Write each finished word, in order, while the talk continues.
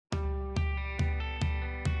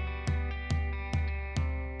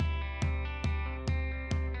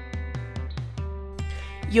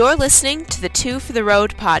You're listening to the Two for the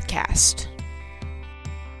Road podcast.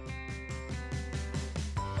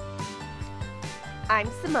 I'm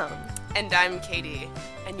Simone. And I'm Katie.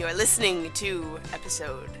 And you're listening to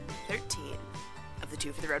episode 13 of the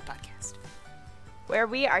Two for the Road podcast, where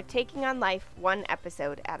we are taking on life one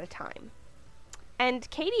episode at a time. And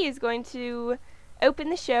Katie is going to open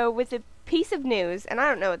the show with a piece of news, and I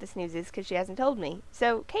don't know what this news is because she hasn't told me.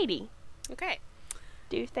 So, Katie. Okay.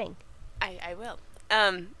 Do your thing. I will.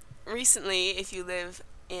 Recently, if you live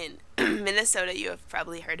in Minnesota, you have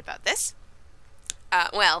probably heard about this.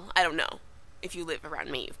 Well, I don't know. If you live around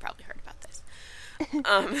me, you've probably heard about this.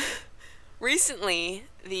 Recently,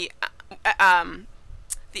 the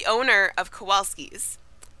owner of Kowalski's,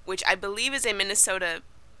 which I believe is a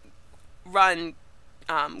Minnesota-run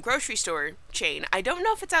grocery store chain. I don't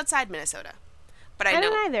know if it's outside Minnesota, but I know.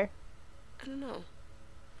 don't either. I don't know.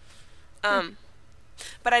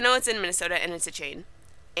 But I know it's in Minnesota and it's a chain.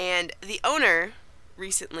 And the owner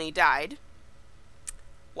recently died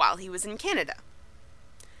while he was in Canada.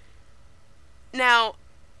 Now,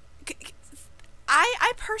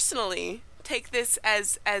 I personally take this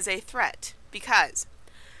as a threat because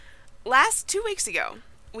 2 weeks ago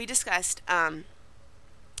we discussed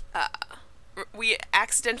we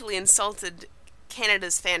accidentally insulted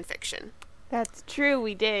Canada's fan fiction. That's true,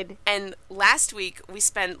 we did. And last week we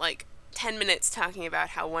spent like 10 minutes talking about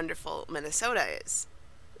how wonderful Minnesota is.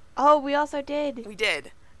 Oh, we also did. We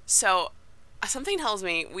did. So something tells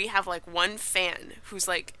me we have like one fan who's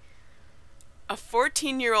like a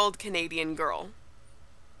 14-year-old Canadian girl,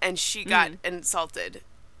 and she got insulted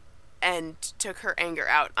and took her anger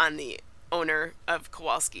out on the owner of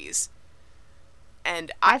Kowalski's.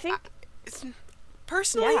 And I think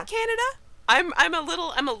personally, yeah. Canada, I'm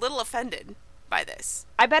a little offended by this.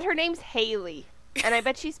 I bet her name's Haley, and I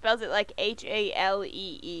bet she spells it like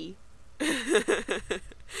Halee.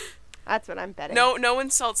 That's what I'm betting. No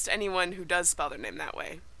insults to anyone who does spell their name that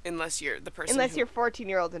way, unless you're the person you're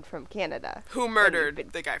 14-year-old and from Canada. Who murdered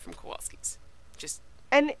the guy from Kowalski's.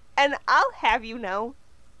 And I'll have you know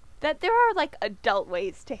that there are like adult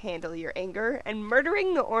ways to handle your anger, and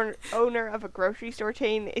murdering the owner of a grocery store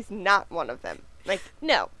chain is not one of them. Like,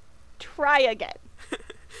 no. Try again.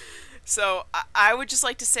 So, I would just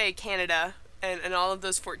like to say Canada and all of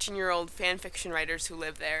those 14-year-old fan fiction writers who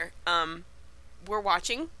live there, we're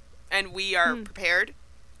watching, and we are prepared,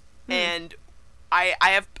 and I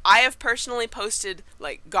have personally posted,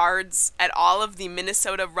 like, guards at all of the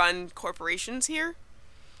Minnesota-run corporations here.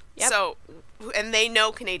 Yep. So, and they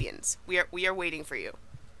know Canadians. We are waiting for you.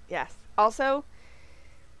 Yes. Also,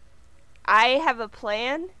 I have a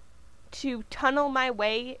plan to tunnel my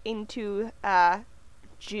way into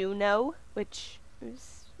Juneau, which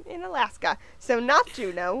is in Alaska. So not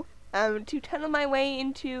Juneau. To tunnel my way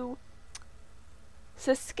into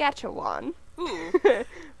Saskatchewan. Ooh.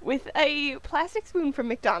 With a plastic spoon from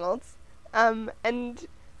McDonald's. And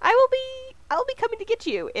I'll be coming to get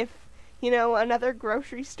you if, another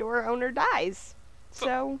grocery store owner dies.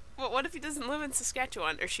 So. Well, what if he doesn't live in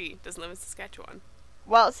Saskatchewan, or she doesn't live in Saskatchewan?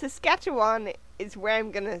 Well, Saskatchewan is where I'm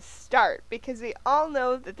going to start, because we all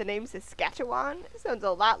know that the name Saskatchewan sounds a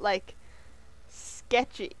lot like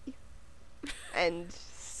sketchy. And,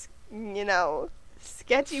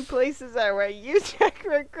 sketchy places are where you check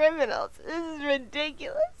for criminals. This is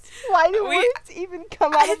ridiculous. Why do words even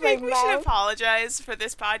come out of my mouth? I think we should apologize for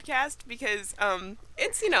this podcast, because,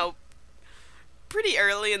 it's, pretty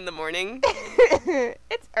early in the morning.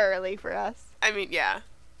 It's early for us. I mean, yeah.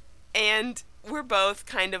 And we're both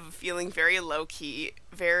kind of feeling very low-key,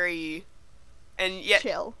 very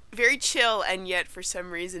chill, and yet for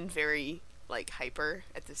some reason very, like, hyper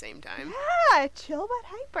at the same time. Yeah, chill but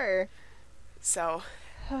hyper. So,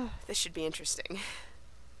 this should be interesting.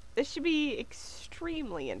 This should be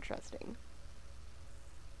extremely interesting.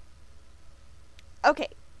 Okay,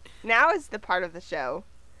 now is the part of the show.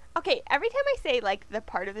 Okay, every time I say, like, the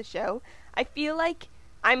part of the show, I feel like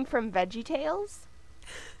I'm from VeggieTales.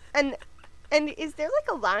 And is there,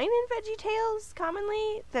 like, a line in VeggieTales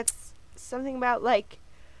commonly that's something about, like,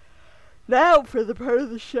 now for the part of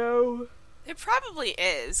the show? It probably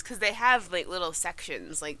is, because they have, like, little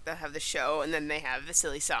sections. Like, they'll have the show, and then they have the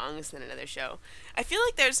silly songs, and then another show. I feel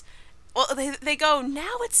like there's... Well, they go,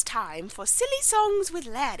 now it's time for Silly Songs with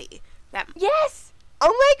Laddie. Yes! Oh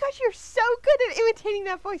my gosh, you're so good at imitating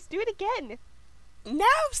that voice. Do it again.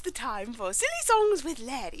 Now's the time for Silly Songs with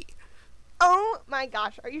Laddie. Oh my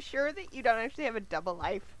gosh, are you sure that you don't actually have a double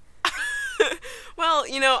life? Well,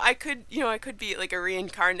 I could be like a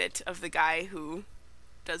reincarnate of the guy who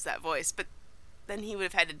does that voice, but then he would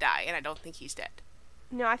have had to die, and I don't think he's dead.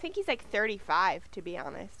 No, I think he's like 35, to be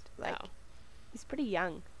honest. Like, He's pretty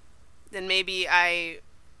young. Then maybe I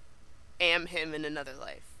am him in another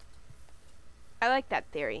life. I like that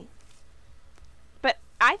theory. But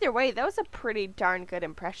either way, that was a pretty darn good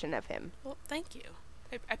impression of him. Well, thank you.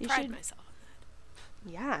 I pride myself on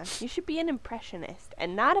that. Yeah, you should be an impressionist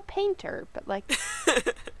and not a painter, but like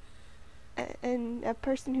a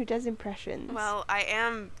person who does impressions. Well, I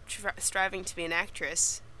am striving to be an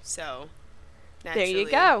actress, so naturally there you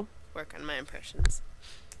go. Work on my impressions.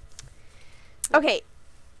 Okay.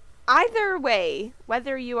 Either way,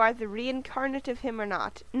 whether you are the reincarnate of him or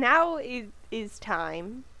not, now is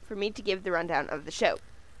time for me to give the rundown of the show.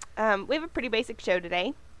 We have a pretty basic show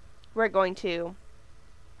today. We're going to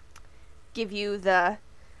give you the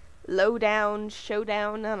lowdown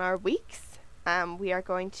showdown on our weeks. We are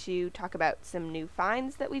going to talk about some new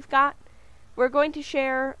finds that we've got. We're going to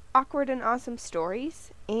share awkward and awesome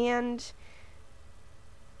stories. And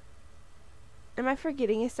am I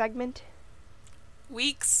forgetting a segment?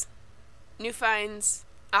 Weeks, new finds,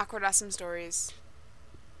 awkward awesome stories.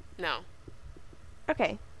 No.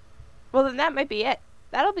 Okay. Well, then that might be it.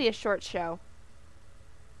 That'll be a short show.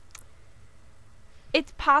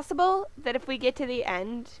 It's possible that if we get to the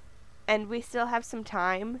end and we still have some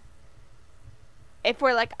time, if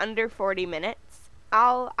we're like under 40 minutes,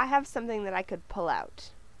 I have something that I could pull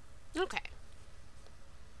out. Okay.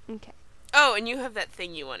 Okay. Oh, and you have that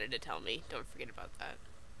thing you wanted to tell me. Don't forget about that.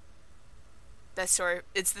 That story,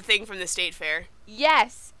 it's the thing from the state fair.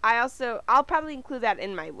 Yes. I'll probably include that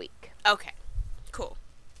in my week. Okay. Cool.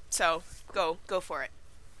 So, go for it.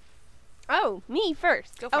 Oh, me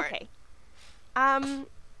first. Go for it. Okay.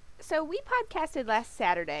 So we podcasted last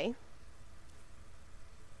Saturday,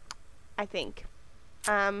 I think.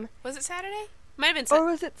 Was it Saturday? Might have been Sunday. Or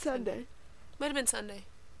was it Sunday? Might have been Sunday.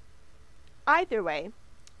 Either way,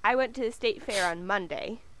 I went to the state fair on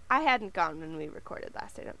Monday. I hadn't gone when we recorded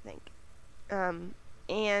last, I don't think.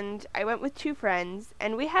 And I went with 2 friends,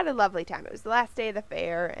 and we had a lovely time. It was the last day of the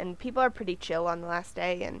fair, and people are pretty chill on the last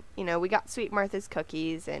day, and, you know, we got Sweet Martha's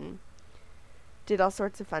cookies and did all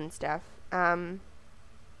sorts of fun stuff. The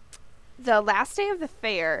last day of the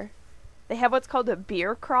fair, they have what's called a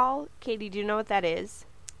beer crawl. Katie, do you know what that is?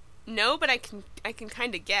 No, but I can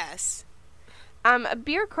kind of guess. A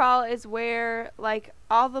beer crawl is where, like,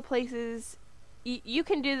 all the places... You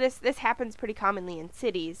can do this. This happens pretty commonly in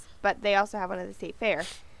cities, but they also have one at the state fair.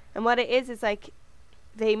 And what it is like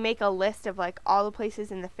they make a list of like all the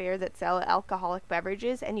places in the fair that sell alcoholic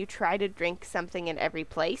beverages, and you try to drink something in every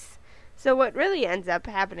place. So what really ends up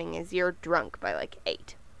happening is you're drunk by like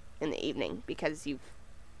 8 in the evening because you've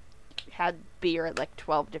had beer at like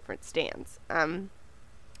 12 different stands.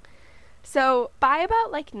 So by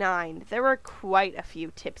about like 9, there were quite a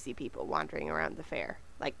few tipsy people wandering around the fair.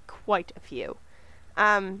 Like quite a few.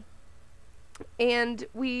 And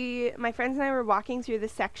my friends and I were walking through the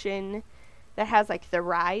section that has like the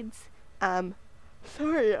rides. Sorry,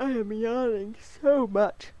 I am yawning so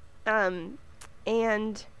much. And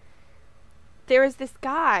there was this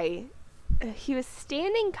guy. He was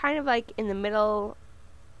standing kind of like in the middle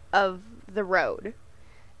of the road,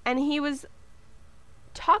 and he was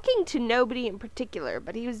talking to nobody in particular,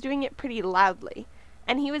 but he was doing it pretty loudly.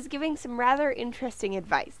 And he was giving some rather interesting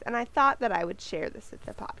advice, and I thought that I would share this at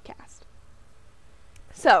the podcast.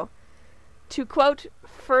 So, to quote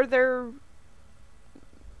furtherly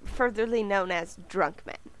known as drunk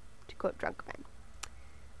men,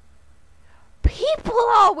 people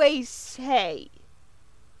always say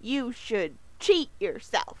you should cheat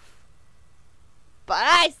yourself, but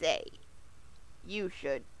I say you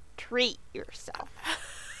should treat yourself.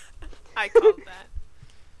 I called that.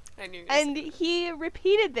 And he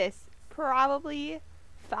repeated this probably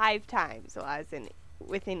 5 times while I was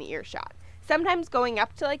within earshot. Sometimes going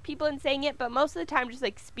up to like people and saying it, but most of the time just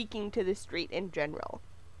like speaking to the street in general.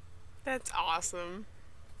 That's awesome.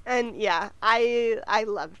 And yeah, I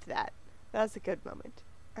loved that. That was a good moment.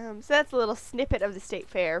 So that's a little snippet of the state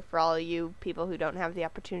fair for all of you people who don't have the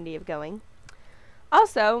opportunity of going.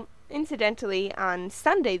 Also, incidentally, on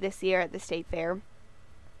Sunday this year at the state fair,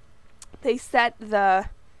 they set the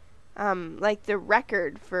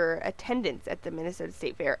record for attendance at the Minnesota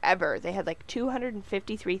State Fair ever. They had like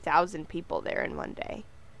 253,000 people there in one day.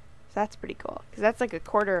 So that's pretty cool, because that's like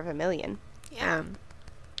 250,000. Yeah.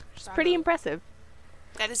 Which is pretty impressive.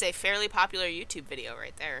 That is a fairly popular YouTube video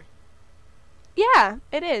right there. Yeah,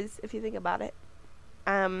 it is, if you think about it.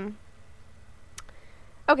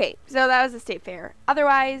 Okay, so that was the state fair.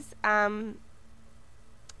 Otherwise, I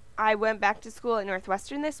went back to school at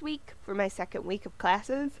Northwestern this week for my second week of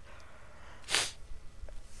classes.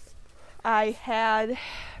 I had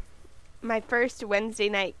my first Wednesday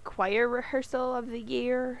night choir rehearsal of the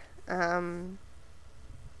year. I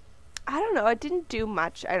don't know. It didn't do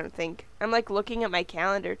much, I don't think. I'm like looking at my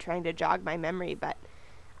calendar trying to jog my memory, but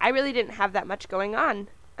I really didn't have that much going on.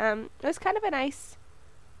 It was kind of a nice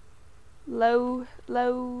low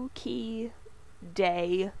key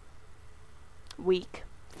day week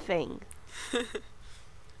thing.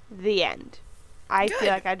 The end. I Good. feel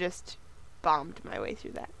like I just bombed my way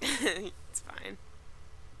through that. It's fine.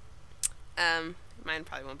 Mine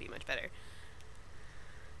probably won't be much better.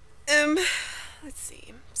 Let's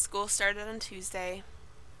see. School started on Tuesday.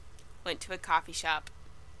 Went to a coffee shop.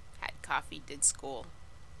 Had coffee, did school.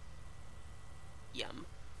 Yum.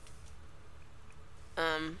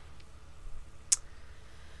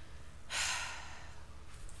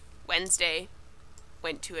 Wednesday,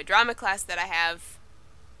 went to a drama class that I have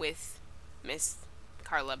with Miss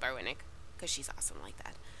Carla Barwinick, because she's awesome like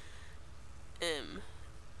that.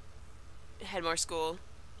 Had more school.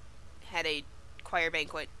 Had a choir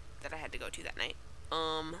banquet that I had to go to that night.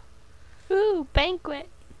 Ooh, banquet.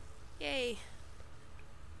 Yay.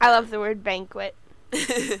 I love the word banquet.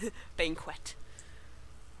 Banquet.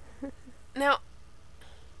 Now,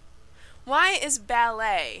 why is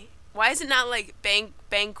ballet? Why is it not like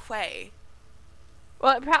banquet?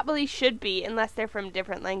 Well, it probably should be, unless they're from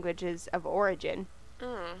different languages of origin.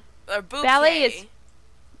 Or bouquet.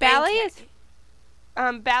 Ballet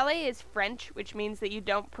is French, which means that you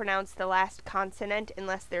don't pronounce the last consonant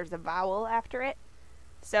unless there's a vowel after it.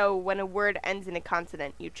 So when a word ends in a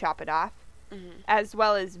consonant, you chop it off. Mm-hmm. As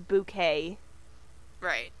well as bouquet.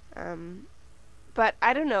 Right. But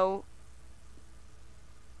I don't know.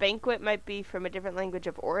 Banquet might be from a different language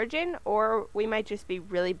of origin, or we might just be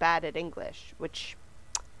really bad at English, which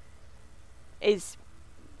is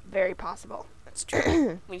very possible. That's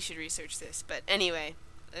true. We should research this. But anyway,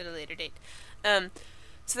 at a later date. So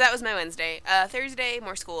that was my Wednesday. Thursday,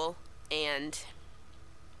 more school, and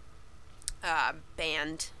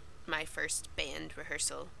band. My first band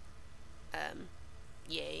rehearsal.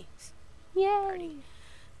 Yay. Yay!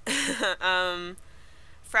 Party.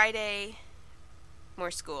 Friday,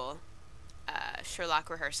 more school. Sherlock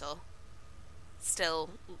rehearsal. Still,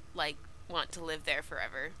 like, want to live there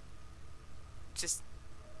forever. Just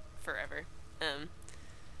forever.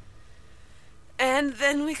 And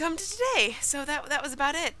then we come to today. So that was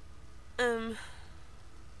about it.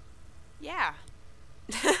 Yeah.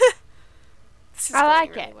 This is I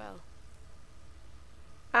like going really it.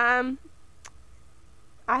 well.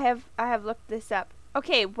 I have looked this up.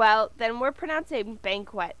 Okay, well, then we're pronouncing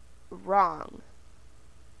banquet wrong.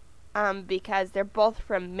 Because they're both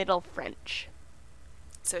from Middle French.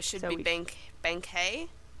 So it should So be we- banquet?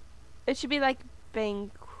 It should be like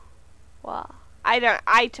banquet.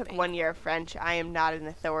 I took Bank- 1 year of French. I am not an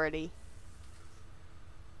authority.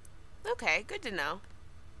 Okay, good to know.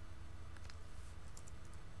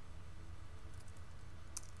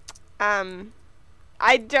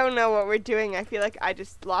 I don't know what we're doing. I feel like I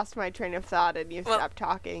just lost my train of thought and you Well- stopped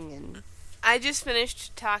talking and... I just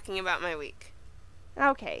finished talking about my week.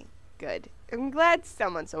 Okay, good. I'm glad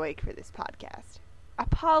someone's awake for this podcast.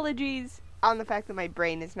 Apologies on the fact that my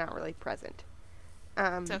brain is not really present.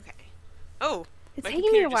 It's okay. Oh, It's my taking me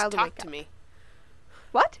computer a while just to talked wake to up. me.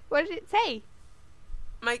 What? What did it say?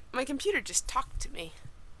 My computer just talked to me.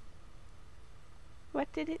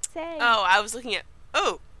 What did it say? I was looking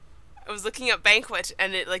up banquet,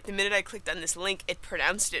 and it, like, the minute I clicked on this link, it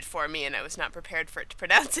pronounced it for me, and I was not prepared for it to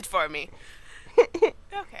pronounce it for me.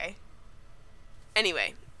 Okay.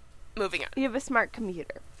 Anyway, moving on. You have a smart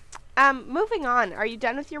computer. Moving on. Are you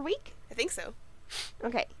done with your week? I think so.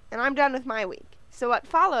 Okay, and I'm done with my week. So what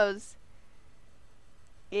follows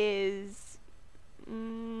is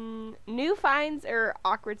new finds or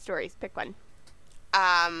awkward stories. Pick one.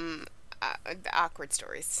 Awkward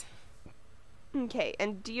stories. Okay,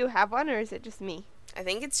 and do you have one or is it just me? I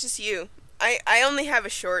think it's just you. I only have a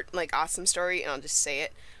short, like, awesome story, and I'll just say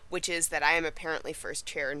it, which is that I am apparently first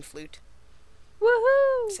chair in flute.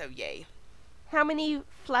 Woohoo! So, yay. How many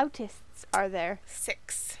flautists are there?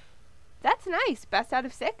 6. That's nice. Best out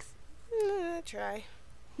of 6? Try.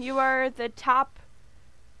 You are the top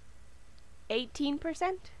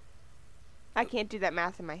 18%? I can't do that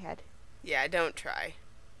math in my head. Yeah, don't try.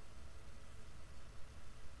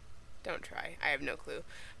 Don't try. I have no clue.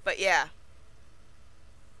 But yeah,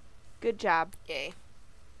 Good job. yay.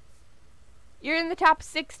 You're in the top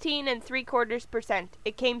 16.75%.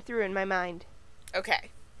 It came through in my mind. Okay.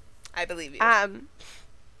 I believe you.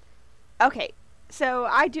 Okay, so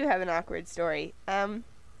I do have an awkward story.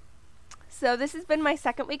 So this has been my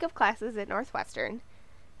second week of classes at Northwestern,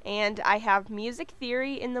 and I have music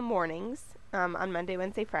theory in the mornings, on Monday,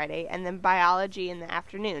 Wednesday, Friday, and then biology in the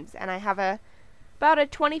afternoons. And I have a about a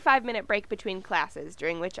 25-minute break between classes,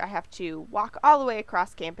 during which I have to walk all the way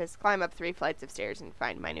across campus, climb up 3 flights of stairs, and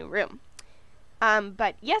find my new room.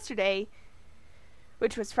 But yesterday,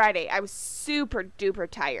 which was Friday, I was super duper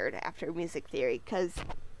tired after music theory because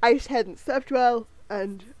I just hadn't slept well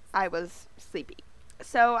and I was sleepy.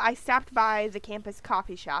 So I stopped by the campus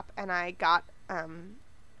coffee shop and I got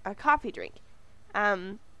a coffee drink.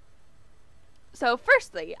 So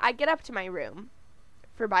firstly, I get up to my room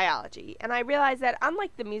for biology, and I realize that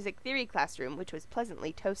unlike the music theory classroom, which was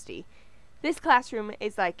pleasantly toasty, this classroom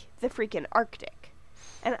is like the freaking Arctic.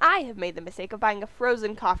 And I have made the mistake of buying a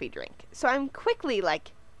frozen coffee drink. So I'm quickly,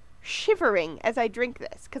 like, shivering as I drink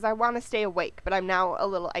this, because I want to stay awake, but I'm now a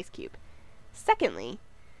little ice cube. Secondly,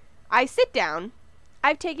 I sit down.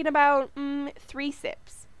 I've taken about 3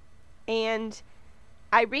 sips. And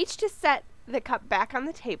I reach to set the cup back on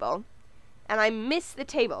the table, and I miss the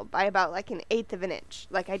table by about like 1/8 of an inch.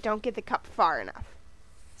 Like, I don't get the cup far enough.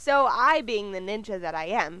 So I, being the ninja that I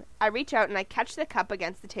am, I reach out and I catch the cup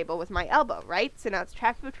against the table with my elbow, right? So now it's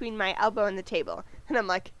trapped between my elbow and the table. And I'm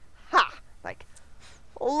like, ha! Like,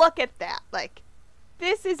 look at that. Like,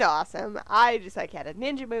 this is awesome. I just, like, had a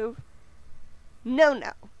ninja move. No.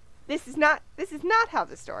 This is not how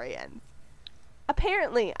the story ends.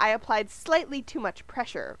 Apparently, I applied slightly too much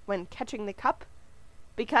pressure when catching the cup,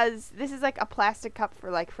 because this is like a plastic cup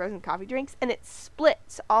for like frozen coffee drinks, and it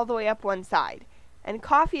splits all the way up one side, and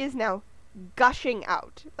coffee is now gushing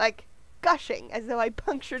out, like gushing, as though I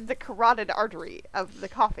punctured the carotid artery of the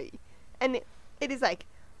coffee. And it is like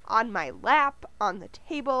on my lap, on the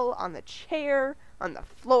table, on the chair, on the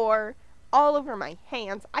floor, all over my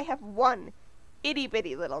hands. I have one itty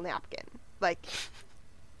bitty little napkin. Like,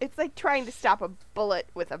 it's like trying to stop a bullet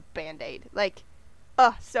with a Band-Aid. Like,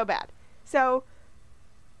 so bad. So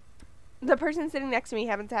the person sitting next to me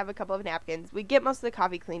happens to have a couple of napkins. We get most of the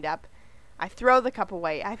coffee cleaned up. I throw the cup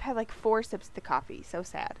away. I've had like 4 sips of the coffee. So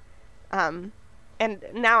sad. And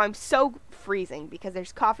now I'm so freezing because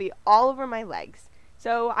there's coffee all over my legs.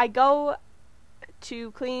 So I go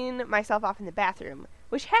to clean myself off in the bathroom,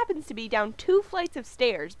 which happens to be down 2 flights of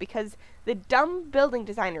stairs because the dumb building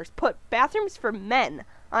designers put bathrooms for men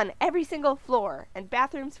on every single floor and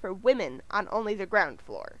bathrooms for women on only the ground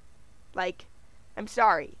floor. Like, I'm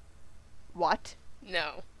sorry. What?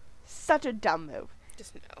 No. Such a dumb move.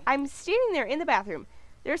 Just no. I'm standing there in the bathroom.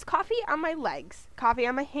 There's coffee on my legs, coffee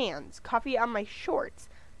on my hands, coffee on my shorts.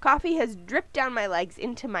 Coffee has dripped down my legs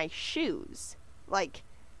into my shoes. Like,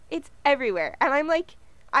 it's everywhere. And I'm like,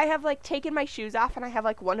 I have like taken my shoes off and I have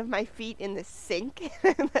like one of my feet in the sink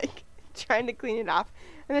and I'm like trying to clean it off.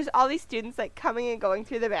 And there's all these students like coming and going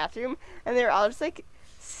through the bathroom and they're all just like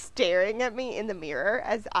staring at me in the mirror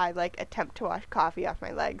as I like attempt to wash coffee off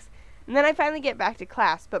my legs. And then I finally get back to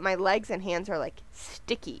class, but my legs and hands are like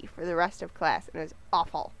sticky for the rest of class and it was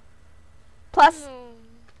awful. Plus,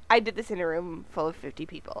 I did this in a room full of 50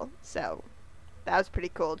 people, so that was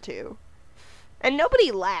pretty cool too. And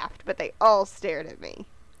nobody laughed, but they all stared at me.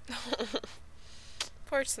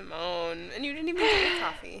 Poor Simone. And you didn't even get your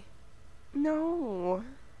coffee. No.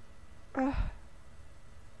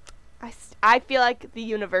 I feel like the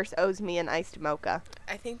universe owes me an iced mocha.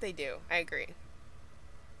 I think they do. I agree.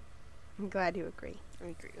 I'm glad you agree. I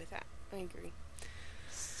agree with that. I agree.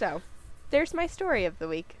 So, there's my story of the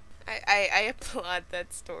week. I applaud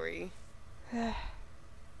that story.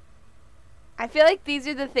 I feel like these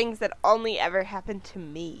are the things that only ever happen to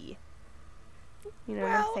me. You know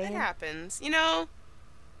what I'm saying? It happens. You know,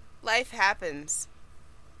 life happens.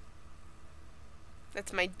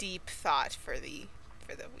 That's my deep thought for the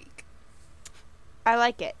week. I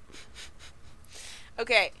like it.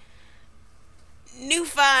 Okay. New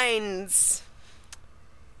finds.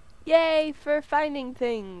 Yay for finding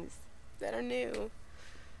things that are new.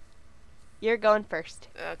 You're going first.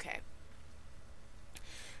 Okay.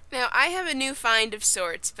 Now, I have a new find of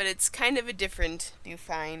sorts, but it's kind of a different new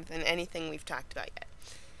find than anything we've talked about yet.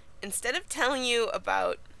 Instead of telling you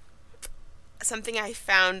about something I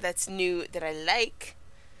found that's new that I like,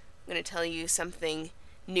 I'm going to tell you something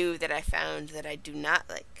new that I found that I do not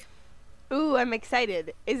like. Ooh, I'm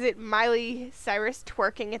excited. Is it Miley Cyrus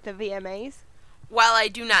twerking at the VMAs? While I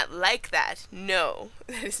do not like that, no,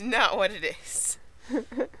 that is not what it is.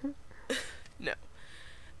 No.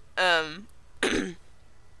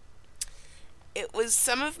 It was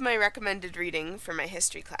some of my recommended reading for my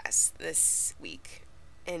history class this week,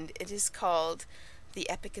 and it is called The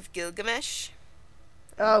Epic of Gilgamesh.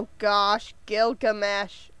 Oh gosh,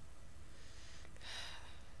 Gilgamesh.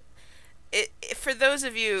 For those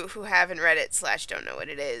of you who haven't read it / don't know what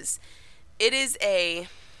it is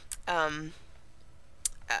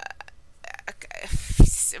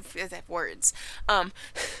words.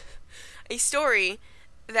 A story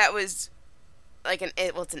that was like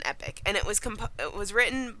it's an epic, and it was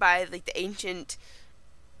written by like the ancient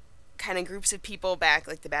kind of groups of people back,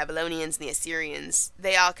 like the Babylonians and the Assyrians.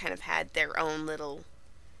 They all kind of had their own little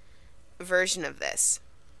version of this.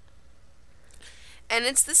 And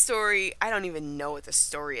it's the story, I don't even know what the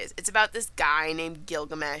story is. It's about this guy named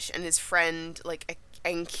Gilgamesh and his friend, like,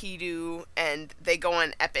 Enkidu, and they go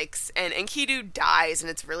on epics, and Enkidu dies, and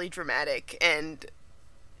it's really dramatic, and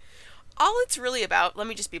all it's really about, let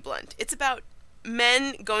me just be blunt, it's about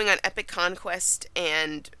men going on epic conquest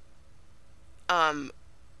and,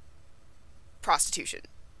 prostitution.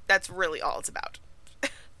 That's really all it's about.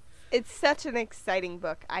 It's such an exciting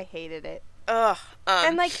book. I hated it. Ugh.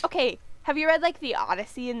 And, like, okay, have you read, like, the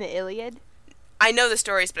Odyssey and the Iliad? I know the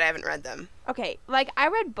stories, but I haven't read them. Okay, like, I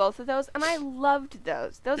read both of those, and I loved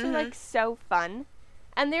those. Those are, like, so fun.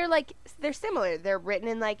 And they're similar. They're written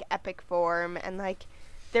in, like, epic form, and, like,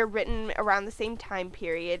 they're written around the same time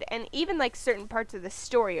period. And even, like, certain parts of the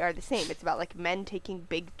story are the same. It's about, like, men taking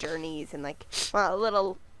big journeys and, like, well, a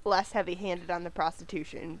little less heavy-handed on the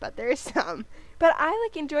prostitution, but there's some. But I,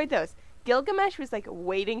 like, enjoyed those. Gilgamesh was, like,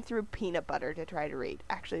 wading through peanut butter to try to read.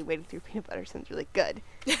 Actually, wading through peanut butter sounds really good.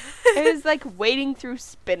 It was, like, wading through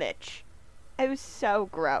spinach. It was so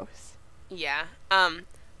gross. Yeah.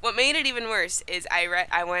 What made it even worse is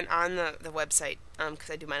I went on the website, because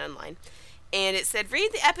I do mine online, and it said,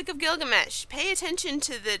 read the Epic of Gilgamesh. Pay attention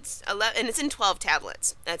to the 11, and it's in 12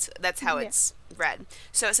 tablets. That's how it's read.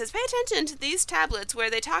 So it says, pay attention to these tablets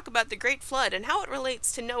where they talk about the Great Flood and how it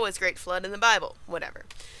relates to Noah's Great Flood in the Bible. Whatever.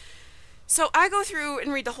 So I go through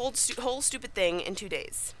and read the whole stupid thing in 2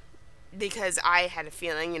 days, because I had a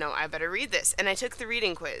feeling, I better read this. And I took the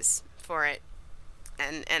reading quiz for it,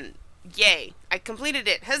 and yay, I completed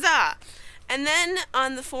it, huzzah! And then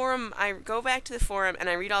on the forum, I go back to the forum and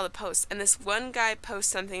I read all the posts, and this one guy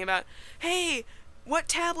posts something about, hey, what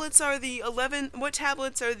tablets are the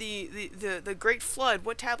Great Flood?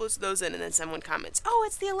 What tablets are those in? And then someone comments, oh,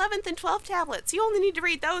 it's the 11th and 12th tablets. You only need to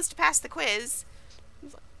read those to pass the quiz. I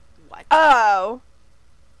was like, what? Oh.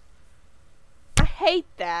 I hate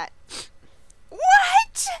that.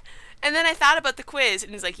 What? And then I thought about the quiz,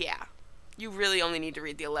 and he's like, yeah, you really only need to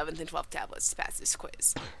read the 11th and 12th tablets to pass this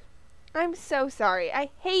quiz. I'm so sorry. I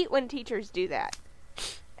hate when teachers do that.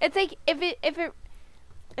 It's like,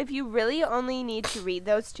 if you really only need to read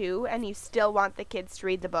those two, and you still want the kids to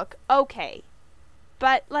read the book, okay.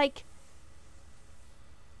 But, like,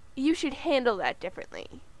 you should handle that differently.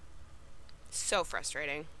 So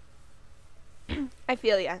frustrating. I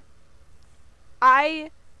feel ya.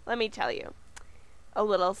 Let me tell you a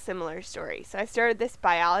little similar story. So I started this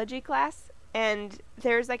biology class, and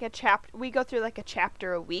there's like we go through like a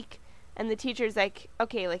chapter a week, and the teacher's like,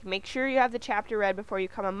 okay, like make sure you have the chapter read before you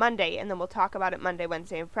come on Monday, and then we'll talk about it Monday,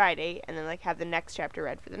 Wednesday, and Friday, and then like have the next chapter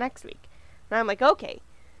read for the next week. And I'm like, okay.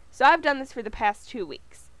 So I've done this for the past 2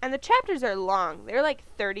 weeks, and the chapters are long. They're like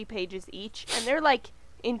 30 pages each, and they're like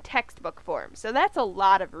in textbook form. So that's a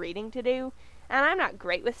lot of reading to do. And I'm not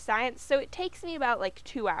great with science, so it takes me about,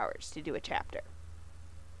 2 hours to do a chapter.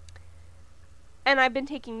 And I've been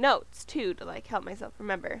taking notes, too, to, help myself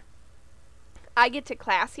remember. I get to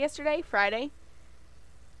class yesterday, Friday.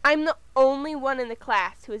 I'm the only one in the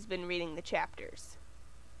class who has been reading the chapters.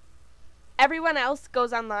 Everyone else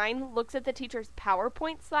goes online, looks at the teacher's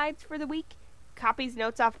PowerPoint slides for the week, copies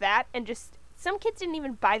notes off that, and some kids didn't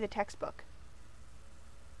even buy the textbook.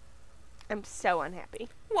 I'm so unhappy.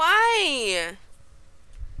 Why?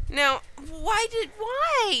 Now,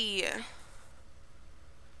 why?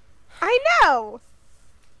 I know!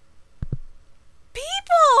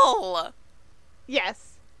 People!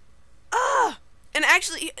 Yes. Ugh! And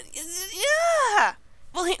actually, yeah!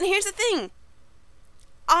 Well, here's the thing.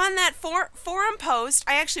 On that forum post,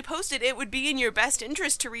 I actually posted it would be in your best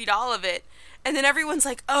interest to read all of it. And then everyone's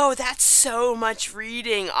like, oh, that's so much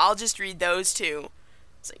reading. I'll just read those two.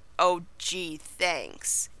 It's like, oh, gee,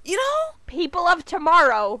 thanks. People of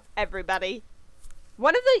tomorrow, everybody.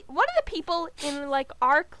 One of the people in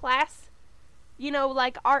our class,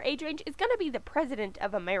 our age range, is gonna be the president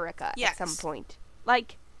of America at some point.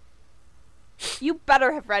 You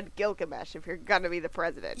better have read Gilgamesh if you're gonna be the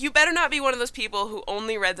president. You better not be one of those people who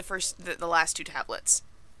only read the last 2 tablets.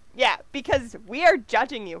 Yeah, because we are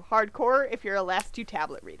judging you hardcore if you're a last 2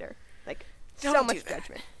 tablet reader. So much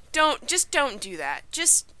judgment. Don't do that.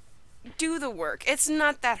 Just do the work. It's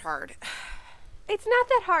not that hard. It's not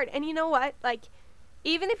that hard. And you know what?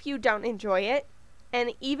 Even if you don't enjoy it,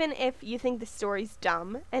 and even if you think the story's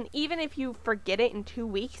dumb, and even if you forget it in 2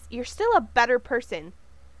 weeks, you're still a better person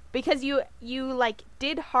because you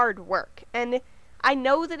did hard work. And I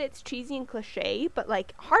know that it's cheesy and cliche, but,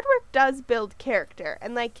 like, hard work does build character.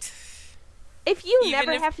 And, like, if you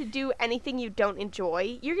never have to do anything you don't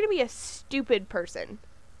enjoy, you're going to be a stupid person.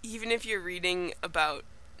 Even if you're reading about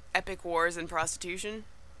epic wars and prostitution?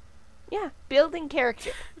 Yeah, building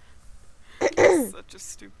character. Such a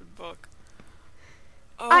stupid book.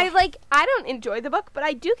 Oh. I don't enjoy the book, but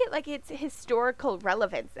I do get, like, its historical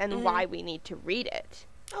relevance and why we need to read it.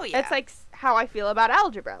 Oh, yeah. That's, like, how I feel about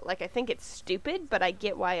algebra. Like, I think it's stupid, but I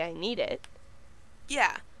get why I need it.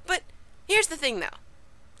 Yeah, but here's the thing, though.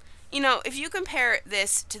 You know, if you compare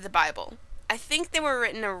this to the Bible, I think they were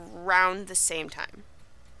written around the same time.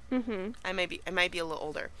 Mm-hmm. I might be a little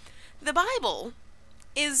older. The Bible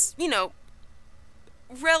is, you know,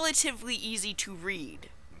 relatively easy to read.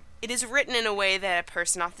 It is written in a way that a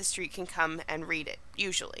person off the street can come and read it,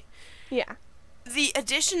 usually. Yeah. The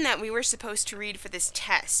edition that we were supposed to read for this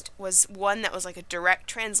test was one that was like a direct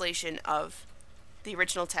translation of the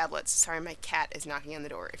original tablets. Sorry, my cat is knocking on the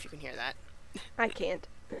door, if you can hear that. I can't.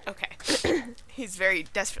 Okay. He's very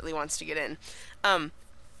desperately wants to get in.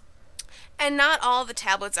 And not all the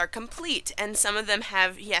tablets are complete, and some of them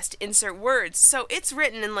he has to insert words. So it's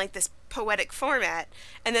written in like this poetic format,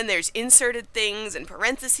 and then there's inserted things and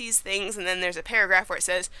parentheses things, and then there's a paragraph where it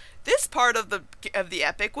says, this part of the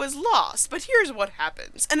epic was lost, but here's what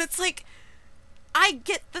happens. And it's like, I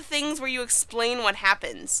get the things where you explain what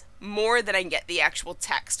happens more than I get the actual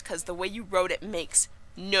text, because the way you wrote it makes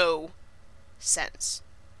no sense.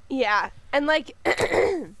 Yeah, and like...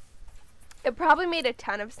 It probably made a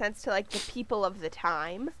ton of sense to, like, the people of the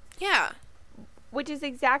time. Yeah. Which is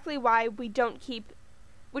exactly why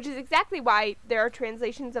there are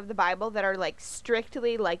translations of the Bible that are, like,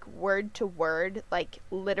 strictly, like, word to word, like,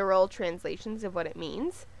 literal translations of what it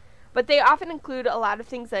means. But they often include a lot of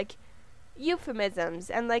things like euphemisms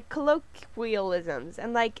and, like, colloquialisms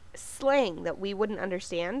and, like, slang that we wouldn't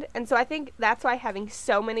understand. And so I think that's why having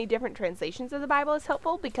so many different translations of the Bible is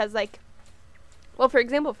helpful, because, like, well, for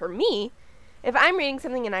example, for me, if I'm reading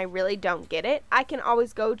something and I really don't get it, I can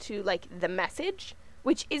always go to, like, the Message,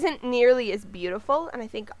 which isn't nearly as beautiful, and I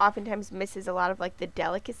think oftentimes misses a lot of, like, the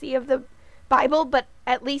delicacy of the Bible, but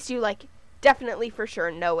at least you, like, definitely for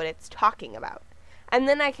sure know what it's talking about. And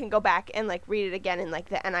then I can go back and, like, read it again in, like,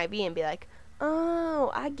 the NIV and be like,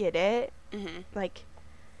 oh, I get it. Mm-hmm. Like,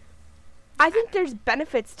 I think there's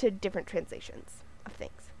benefits to different translations of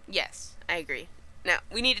things. Yes, I agree. Now,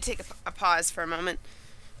 we need to take a pause for a moment.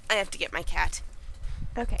 I have to get my cat.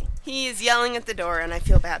 Okay. He is yelling at the door, and I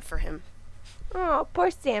feel bad for him. Oh,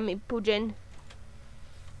 poor Sammy Pujin.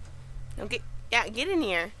 Okay, yeah, get in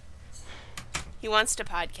here. He wants to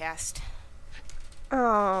podcast.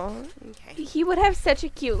 Oh. Okay. He would have such a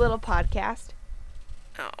cute little podcast.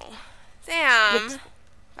 Oh. Sam.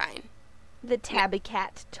 Fine. The Tabby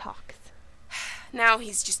Cat talks. Now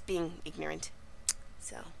he's just being ignorant.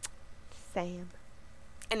 So. Sam.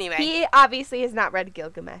 Anyway. He obviously has not read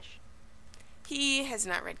Gilgamesh. He has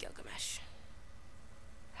not read Gilgamesh.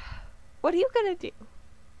 What are you gonna do?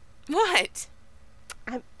 What?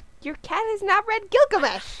 Your cat has not read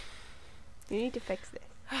Gilgamesh. You need to fix this.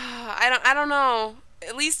 I don't know.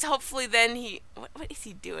 At least hopefully then what is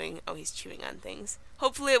he doing? Oh, he's chewing on things.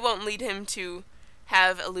 Hopefully it won't lead him to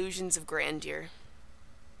have illusions of grandeur.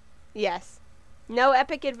 Yes. No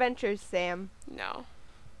epic adventures, Sam. No.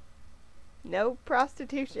 No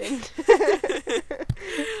prostitution.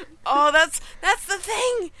 Oh, that's the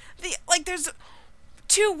thing. There's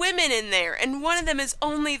 2 women in there, and one of them is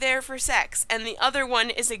only there for sex, and the other one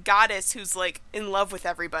is a goddess who's, like, in love with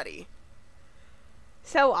everybody.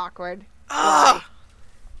 So awkward. Ugh.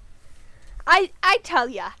 I tell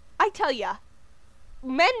ya.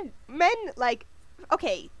 Men, like,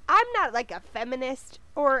 okay, I'm not, like, a feminist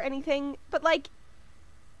or anything, but, like,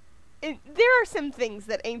 there are some things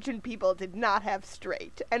that ancient people did not have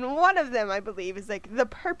straight, and one of them, I believe, is, like, the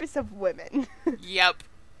purpose of women. Yep.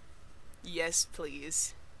 Yes,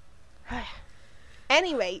 please.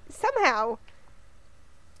 Anyway, somehow...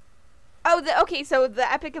 so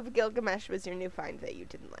the Epic of Gilgamesh was your new find that you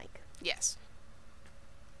didn't like. Yes.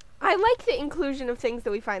 I like the inclusion of things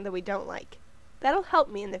that we find that we don't like. That'll help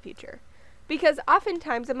me in the future. Because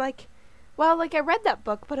oftentimes I'm like, well, like, I read that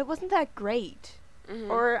book, but it wasn't that great.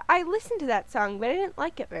 Mm-hmm. Or I listened to that song, but I didn't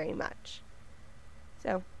like it very much.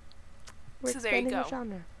 So, we're expanding the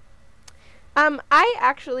genre. I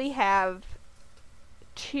actually have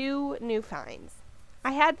 2 new finds.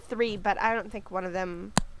 I had 3, but I don't think one of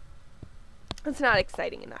them... It's not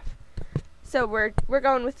exciting enough. So we're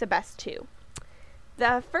going with the best 2.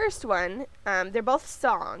 The first one, they're both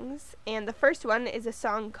songs, and the first one is a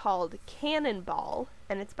song called Cannonball,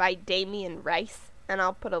 and it's by Damien Rice, and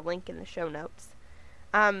I'll put a link in the show notes.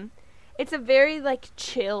 It's a very, like,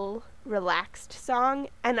 chill, relaxed song,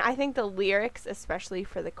 and I think the lyrics, especially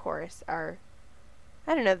for the chorus, are,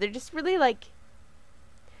 I don't know, they're just really, like,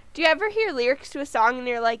 do you ever hear lyrics to a song and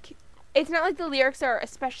you're like, it's not like the lyrics are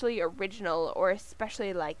especially original or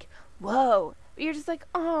especially, like, whoa, but you're just like,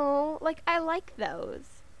 oh, like, I like those.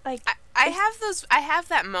 Like, I have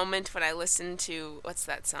that moment when I listen to, what's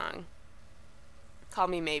that song? Call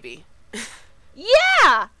Me Maybe.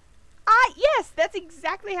 Yeah! Yes, that's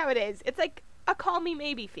exactly how it is. It's like a Call Me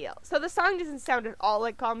Maybe feel. So the song doesn't sound at all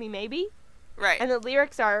like Call Me Maybe. Right. And the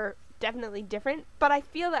lyrics are definitely different, but I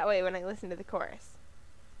feel that way when I listen to the chorus.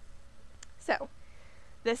 So,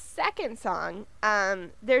 the second song,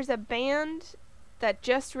 there's a band that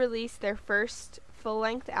just released their first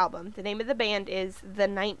full-length album. The name of the band is The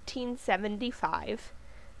 1975.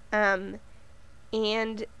 And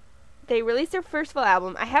they released their first full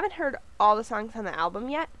album. I haven't heard all the songs on the album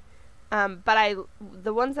yet. But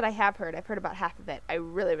the ones that I have heard, I've heard about half of it. I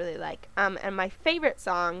really, really like. And my favorite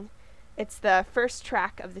song, it's the first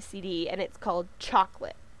track of the CD, and it's called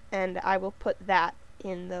Chocolate. And I will put that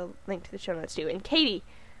in the link to the show notes too. And Katie,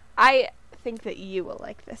 I think that you will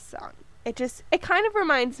like this song. It kind of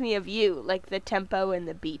reminds me of you, like the tempo and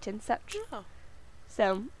the beat and such. Oh.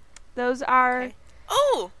 So, those are. Okay.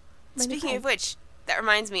 Oh, speaking of which, that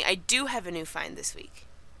reminds me, I do have a new find this week.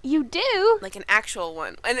 You do? Like an actual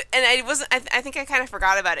one. And I wasn't, I think I kind of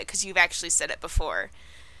forgot about it because you've actually said it before.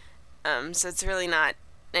 So it's really not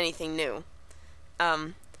anything new.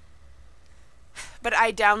 But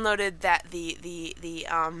I downloaded the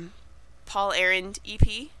Paul Arend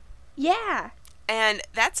EP. Yeah. And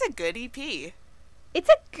that's a good EP. It's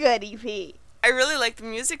a good EP. I really like the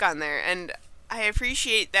music on there, and I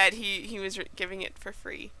appreciate that he was giving it for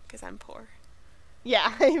free because I'm poor.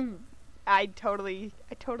 Yeah, I totally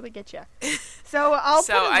get you. So I'll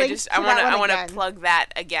put a link to that one I want again. to plug that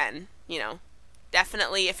again. You know,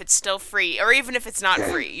 definitely if it's still free, or even if it's not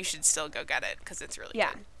free, you should still go get it because it's really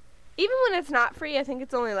good. Even when it's not free, I think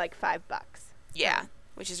it's only like $5. Yeah,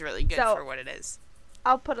 which is really good for what it is.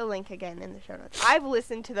 I'll put a link again in the show notes. I've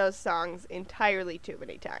listened to those songs entirely too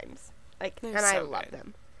many times, I love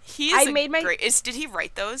them. Did he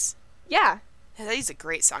write those? Yeah. I thought he's a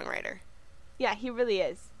great songwriter. Yeah, he really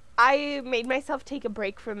is. I made myself take a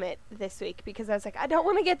break from it this week because I was like, I don't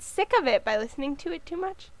want to get sick of it by listening to it too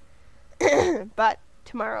much. But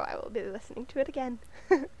tomorrow I will be listening to it again.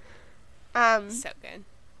 So good.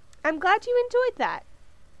 I'm glad you enjoyed that.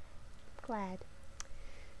 Glad.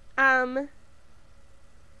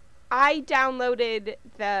 I downloaded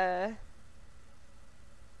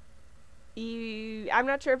I'm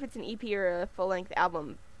not sure if it's an EP or a full-length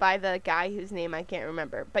album by the guy whose name I can't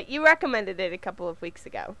remember, but you recommended it a couple of weeks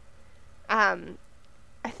ago. I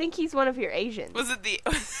think he's one of your Asians. Was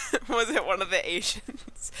it one of the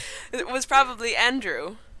Asians? It was probably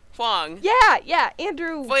Andrew Huang. Yeah,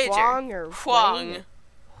 Andrew Voyager. Huang or Huang.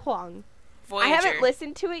 Voyager. I haven't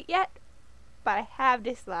listened to it yet, but I have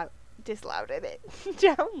downloaded it.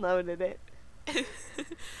 Downloaded it.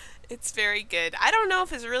 It's very good. I don't know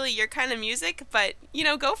if it's really your kind of music, but,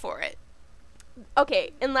 go for it.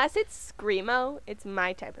 Okay, unless it's Screamo, it's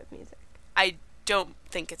my type of music. I don't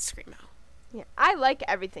think it's Screamo. Yeah, I like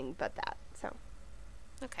everything but that, so.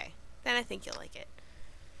 Okay, then I think you'll like it.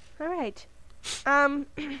 All right.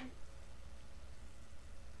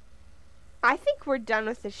 I think we're done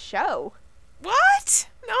with the show. What?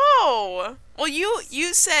 No. Well,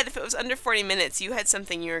 you said if it was under 40 minutes, you had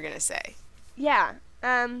something you were going to say. Yeah.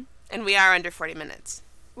 And we are under 40 minutes.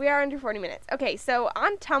 We are under 40 minutes. Okay, so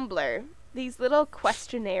on Tumblr, these little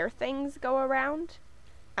questionnaire things go around.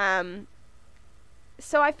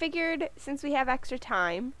 So I figured since we have extra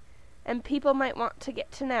time and people might want to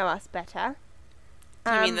get to know us better.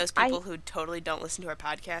 Do you mean those people who totally don't listen to our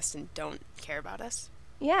podcast and don't care about us?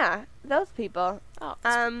 Yeah, those people. Oh.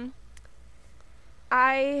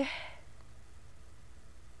 I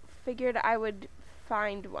figured I would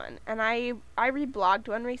find one, and I reblogged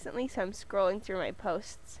one recently, so I'm scrolling through my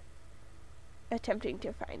posts attempting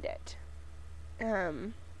to find it. La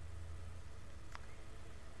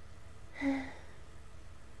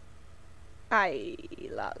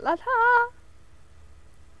la la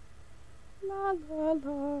la la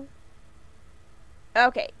la.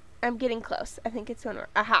 Okay, I'm getting close. I think it's one more.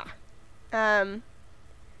 Aha.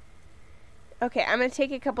 Okay, I'm gonna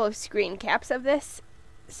take a couple of screen caps of this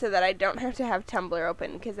so that I don't have to have Tumblr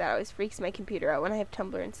open, because that always freaks my computer out when I have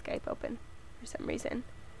Tumblr and Skype open for some reason.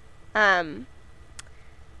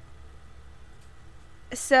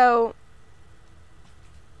 So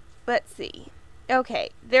let's see. Okay,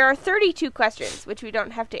 there are 32 questions, which we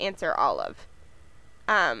don't have to answer all of.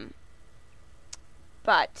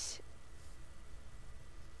 but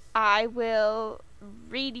I will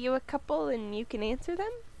read you a couple and you can answer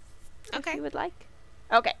them. Okay. If you would like.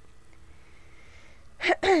 Okay.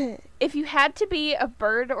 If you had to be a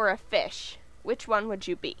bird or a fish, which one would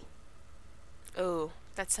you be? Oh,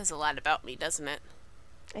 that says a lot about me, doesn't it?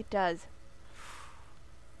 It does.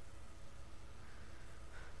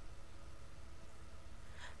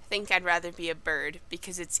 I think I'd rather be a bird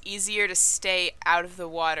because it's easier to stay out of the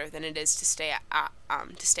water than it is to stay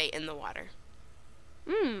in the water.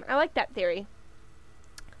 I like that theory.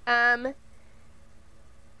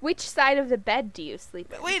 Which side of the bed do you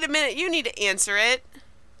sleep in? Wait a minute, you need to answer it.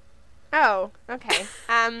 Oh, okay.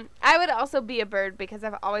 I would also be a bird because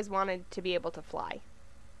I've always wanted to be able to fly.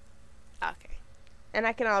 Okay. And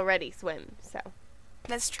I can already swim, so.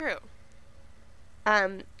 That's true.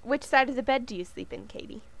 Which side of the bed do you sleep in,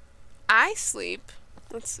 Katie? I sleep,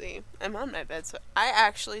 let's see, I'm on my bed, so I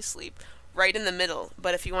actually sleep right in the middle.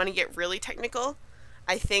 But if you want to get really technical,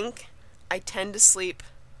 I think I tend to sleep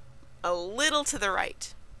a little to the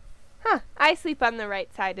right. Huh. I sleep on the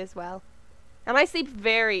right side as well. And I sleep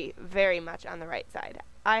very, very much on the right side.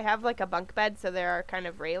 I have like a bunk bed, so there are kind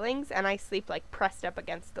of railings, and I sleep like pressed up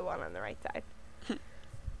against the one on the right side.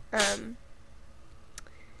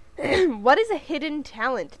 What is a hidden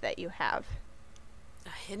talent that you have? A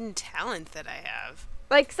hidden talent that I have?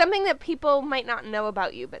 Like something that people might not know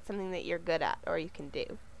about you, but something that you're good at or you can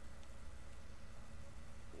do.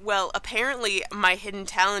 Well, apparently my hidden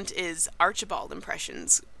talent is Archibald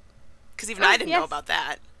impressions. Because even I didn't know about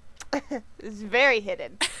that. It's very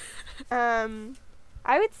hidden.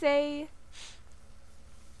 I would say,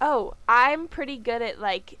 I'm pretty good at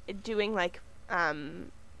like doing like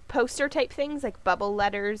poster type things, like bubble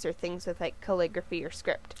letters or things with like calligraphy or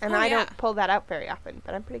script. And I don't pull that out very often,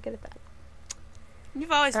 but I'm pretty good at that.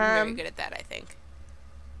 You've always been very good at that, I think.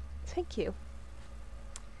 Thank you.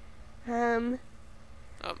 Oh,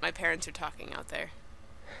 my parents are talking out there.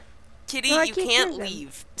 Kitty, Oh, you can't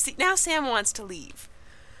leave. See, now Sam wants to leave.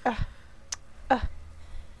 Okay.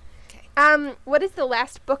 What is the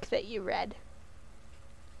last book that you read?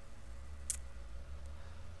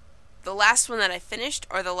 The last one that I finished,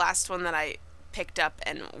 or the last one that I picked up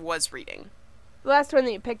and was reading? The last one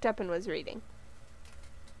that you picked up and was reading.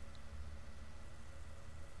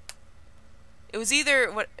 It was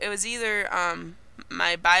either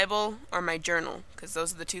my Bible or my journal, because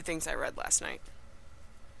those are the two things I read last night.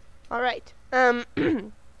 All right.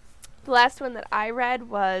 The last one that I read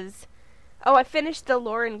was, I finished the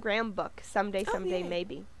Lauren Graham book, Someday,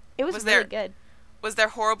 Maybe. It was really good. Was there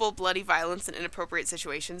horrible, bloody violence and inappropriate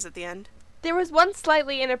situations at the end? There was one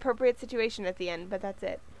slightly inappropriate situation at the end, but that's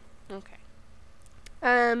it. Okay.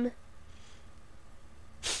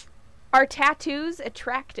 Are tattoos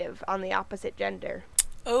attractive on the opposite gender?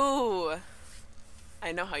 Oh,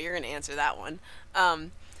 I know how you're going to answer that one.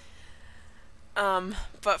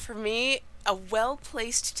 But for me, a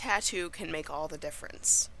well-placed tattoo can make all the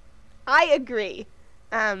difference. I agree.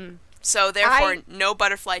 So therefore, no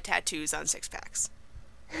butterfly tattoos on six-packs.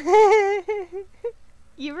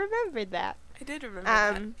 You remembered that. I did remember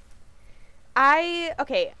that. I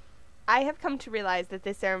have come to realize that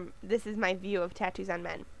this is my view of tattoos on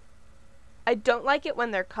men. I don't like it when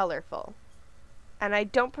they're colorful. And I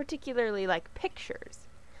don't particularly like pictures.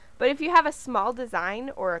 But if you have a small design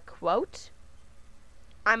or a quote,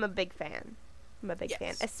 I'm a big fan. I'm a big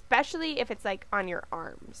fan. Especially if it's like on your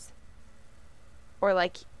arms. Or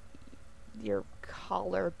like your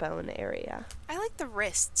collarbone area. I like the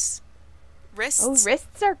wrists. Oh,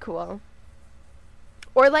 wrists are cool.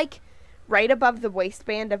 Or like right above the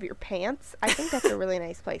waistband of your pants. I think that's a really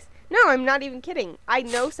nice place. No, I'm not even kidding. I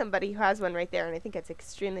know somebody who has one right there, and I think it's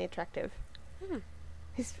extremely attractive.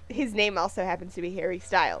 His name also happens to be Harry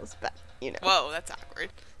Styles, but, you know. Whoa, that's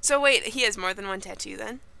awkward. So wait, he has more than one tattoo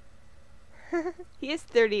then? He is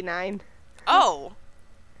 39. Oh!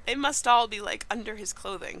 They must all be, like, under his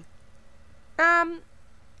clothing. Some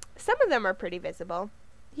of them are pretty visible.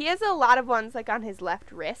 He has a lot of ones, like, on his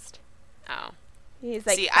left wrist. Oh. He's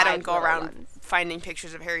like, see, I don't go around finding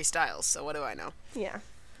pictures of Harry Styles, so what do I know? Yeah,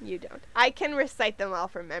 you don't. I can recite them all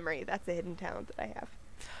from memory. That's a hidden talent that I have.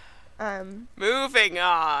 Moving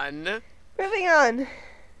on.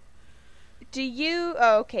 Do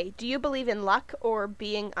you believe in luck or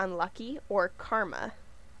being unlucky or karma?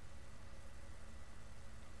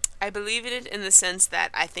 I believe in it in the sense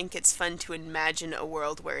that I think it's fun to imagine a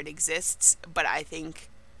world where it exists, but I think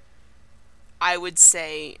I would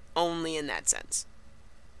say only in that sense.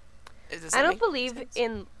 I don't believe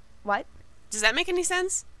in what? Does that make any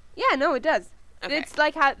sense? Yeah, no, it does. Okay. It's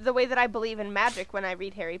like the way that I believe in magic when I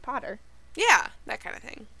read Harry Potter. Yeah, that kind of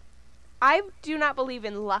thing. I do not believe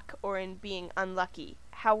in luck or in being unlucky.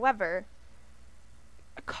 However,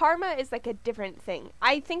 karma is like a different thing.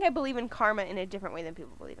 I think I believe in karma in a different way than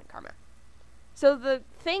people believe in karma. So the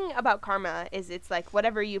thing about karma is it's like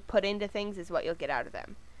whatever you put into things is what you'll get out of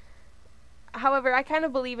them. However, I kind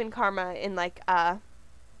of believe in karma in like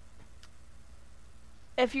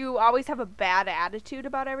if you always have a bad attitude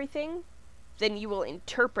about everything, then you will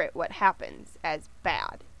interpret what happens as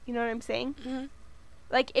bad. You know what I'm saying? Mm-hmm.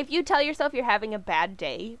 Like, if you tell yourself you're having a bad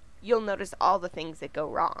day, you'll notice all the things that go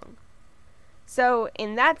wrong. So,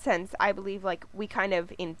 in that sense, I believe, like, we kind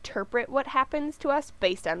of interpret what happens to us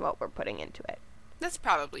based on what we're putting into it. That's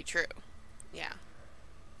probably true. Yeah.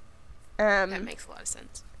 That makes a lot of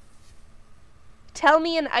sense. Tell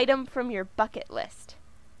me an item from your bucket list.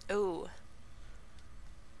 Ooh.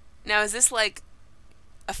 Now, is this, like,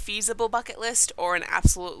 a feasible bucket list or an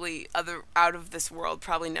absolutely out of this world,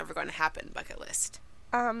 probably never going to happen bucket list?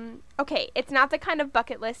 Okay, it's not the kind of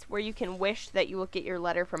bucket list where you can wish that you will get your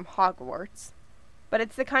letter from Hogwarts, but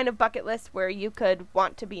it's the kind of bucket list where you could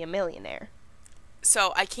want to be a millionaire.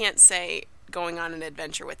 So I can't say going on an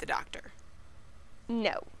adventure with the Doctor.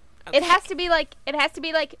 No. Okay. It has to be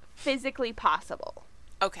like physically possible.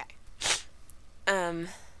 Okay.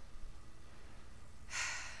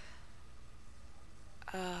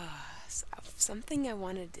 Something I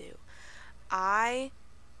want to do.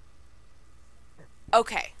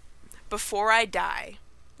 Okay. Before I die,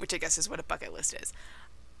 which I guess is what a bucket list is,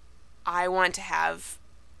 I want to have,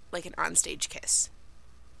 like, an onstage kiss.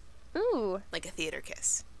 Ooh. Like a theater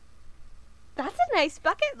kiss. That's a nice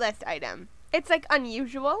bucket list item. It's, like,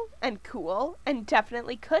 unusual and cool and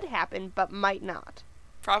definitely could happen, but might not.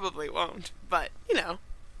 Probably won't, but, you know.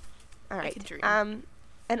 All right. I can dream.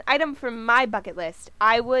 An item from my bucket list,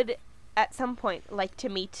 I would, at some point, like to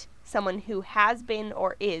meet someone who has been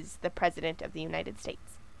or is the President of the United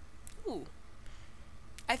States. Ooh.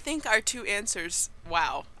 I think our two answers,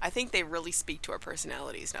 wow. I think they really speak to our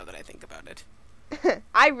personalities now that I think about it.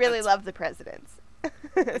 I really love the presidents.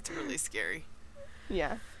 It's really scary.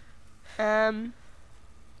 Yeah. Do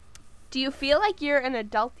you feel like you're an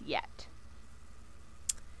adult yet?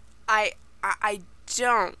 I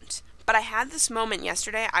don't. But I had this moment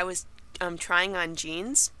yesterday. I was trying on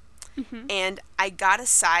jeans, and I got a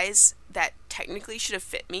size that technically should have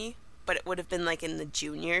fit me, but it would have been like in the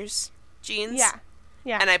juniors jeans. Yeah.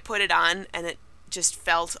 Yeah. And I put it on, and it just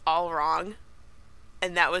felt all wrong.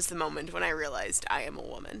 And that was the moment when I realized I am a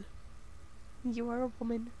woman. You are a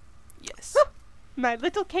woman. Yes. My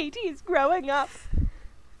little Katie is growing up.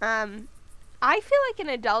 I feel like an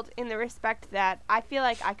adult in the respect that I feel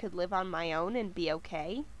like I could live on my own and be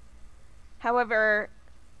okay. However,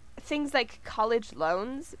 things like college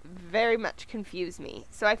loans very much confuse me.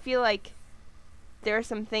 So I feel like there are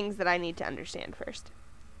some things that I need to understand first.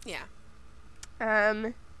 Yeah.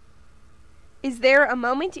 Is there a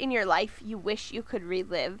moment in your life you wish you could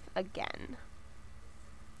relive again?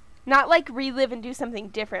 Not like relive and do something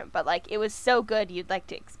different, but like it was so good you'd like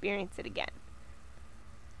to experience it again.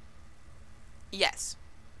 Yes.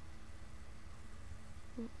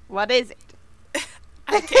 What is it?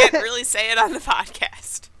 I can't really say it on the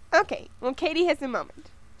podcast. Okay, well, Katie has a moment.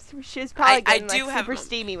 So she's probably getting I do have super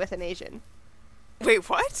steamy with an Asian. Wait,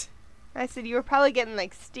 what? I said you were probably getting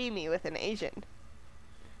like steamy with an Asian.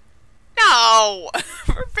 No!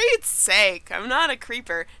 For Pete's sake, I'm not a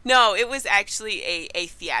creeper. No, it was actually a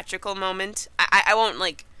theatrical moment. I won't,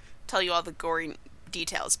 like, tell you all the gory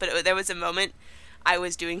details, but there was a moment I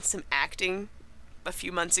was doing some acting a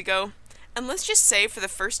few months ago, and let's just say for the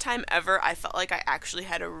first time ever, I felt like I actually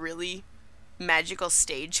had a really magical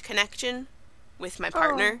stage connection with my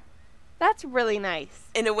partner. Oh, that's really nice.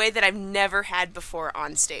 In a way that I've never had before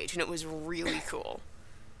on stage, and it was really cool.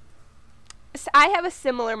 So I have a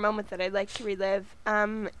similar moment that I'd like to relive.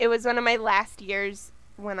 It was one of my last years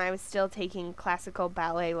when I was still taking classical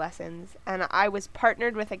ballet lessons, and I was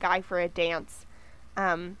partnered with a guy for a dance.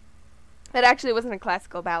 That actually wasn't a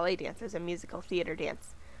classical ballet dance, it was a musical theater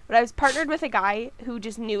dance. But I was partnered with a guy who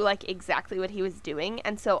just knew, like, exactly what he was doing,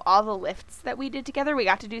 and so all the lifts that we did together, we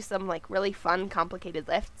got to do some, like, really fun, complicated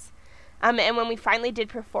lifts. And when we finally did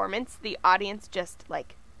performance, the audience just,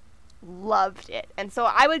 like, loved it. And so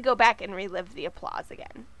I would go back and relive the applause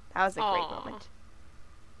again. That was a great moment.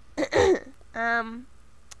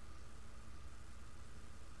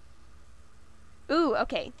 Ooh,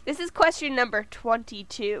 okay. This is question number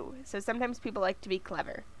 22. So sometimes people like to be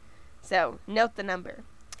clever. So, note the number.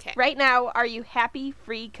 Okay. Right now, are you happy,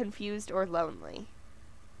 free, confused, or lonely?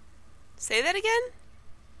 Say that again?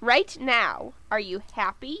 Right now, are you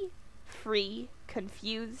happy, free,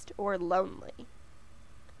 confused, or lonely?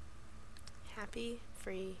 Happy,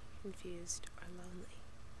 free, confused, or lonely.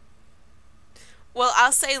 Well,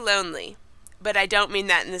 I'll say lonely, but I don't mean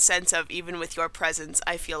that in the sense of even with your presence,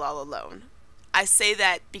 I feel all alone. I say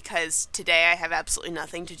that because today I have absolutely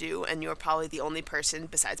nothing to do, and you're probably the only person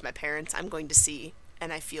besides my parents I'm going to see,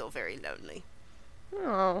 and I feel very lonely.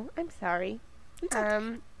 Oh, I'm sorry. It's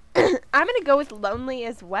okay. I'm going to go with lonely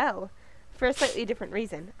as well, for a slightly different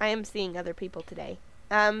reason. I am seeing other people today.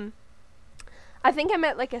 I think I'm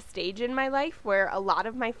at like a stage in my life where a lot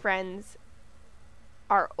of my friends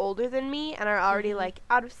are older than me and are already like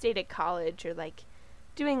out of state at college or like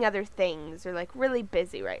doing other things or like really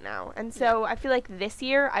busy right now. And so I feel like this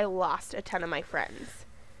year I lost a ton of my friends.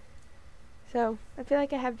 So I feel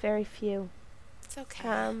like I have very few. It's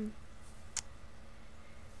okay.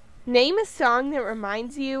 Name a song that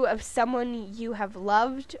reminds you of someone you have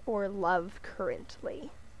loved or love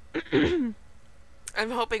currently.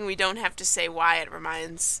 I'm hoping we don't have to say why it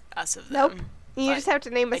reminds us of them. Nope. You just have to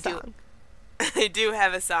name a song. I do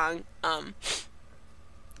have a song.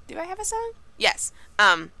 Do I have a song? Yes.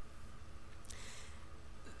 The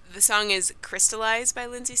song is Crystallize by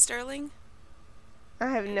Lindsey Sterling. I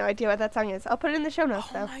have no idea what that song is. I'll put it in the show notes,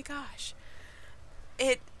 though. Oh my gosh.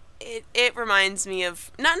 It reminds me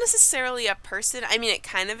of, not necessarily a person, I mean it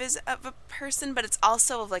kind of is of a person, but it's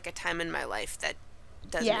also of like a time in my life that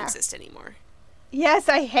doesn't exist anymore. Yes,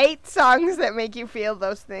 I hate songs that make you feel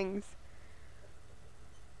those things.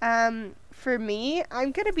 For me,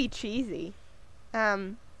 I'm gonna be cheesy.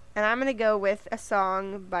 And I'm gonna go with a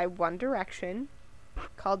song by One Direction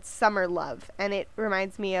called Summer Love, and it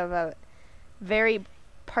reminds me of a very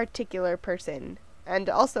particular person and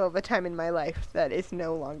also of a time in my life that is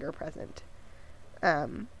no longer present.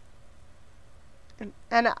 And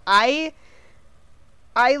I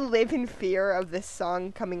live in fear of this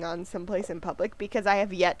song coming on someplace in public because I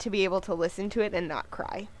have yet to be able to listen to it and not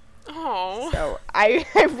cry. Oh. So I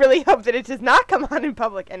really hope that it does not come on in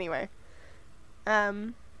public anywhere.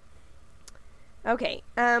 Okay.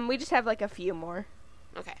 We just have like a few more.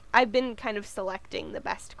 Okay. I've been kind of selecting the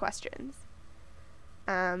best questions.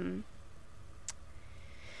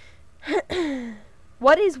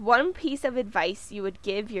 What is one piece of advice you would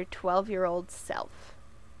give your 12-year-old self?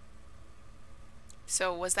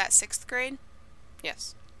 So was that 6th grade?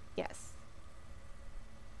 Yes. Yes.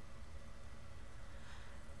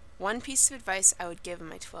 One piece of advice I would give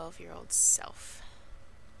my 12-year-old self.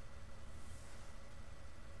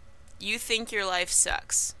 You think your life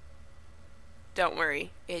sucks. Don't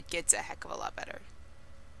worry, it gets a heck of a lot better.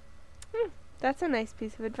 That's a nice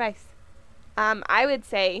piece of advice. I would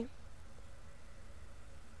say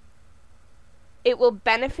it will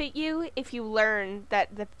benefit you if you learn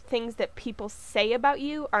that the things that people say about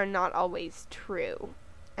you are not always true,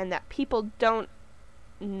 and that people don't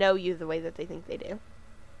know you the way that they think they do.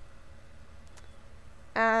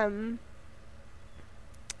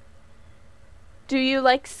 Do you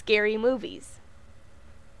like scary movies?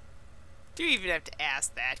 Do you even have to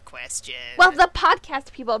ask that question? Well, the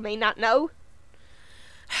podcast people may not know.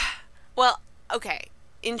 Well, okay.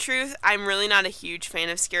 In truth, I'm really not a huge fan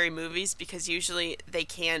of scary movies because usually they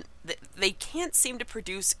can't seem to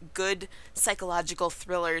produce good psychological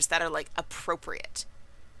thrillers that are like appropriate.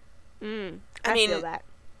 I mean, feel that.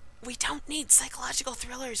 We don't need psychological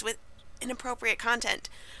thrillers with inappropriate content.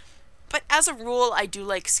 But as a rule, I do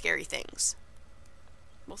like scary things.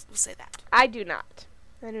 We'll say that. I do not.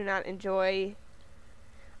 I do not enjoy...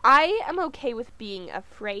 I am okay with being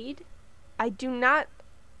afraid. I do not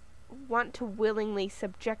want to willingly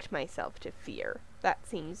subject myself to fear. That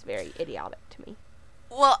seems very idiotic to me.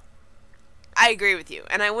 Well, I agree with you.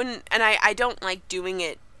 And I don't like doing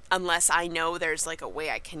it unless I know there's like a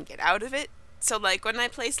way I can get out of it. So like when I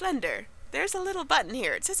play Slender, there's a little button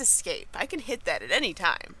here. It says escape. I can hit that at any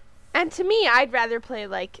time. And to me, I'd rather play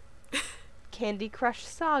like Candy Crush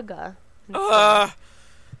Saga.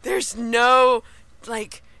 There's no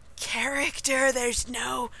like character. There's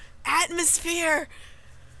no atmosphere.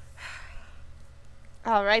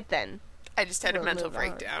 All right, then. I just had a mental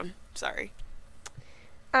breakdown. Sorry.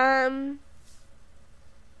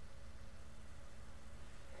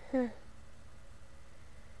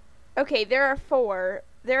 Okay, there are four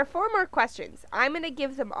more questions. I'm going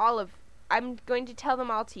to tell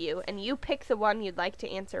them all to you, and you pick the one you'd like to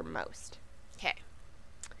answer most. Okay.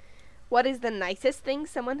 What is the nicest thing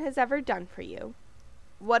someone has ever done for you?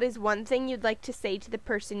 What is one thing you'd like to say to the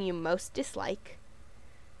person you most dislike?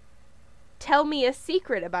 Tell me a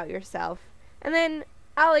secret about yourself. And then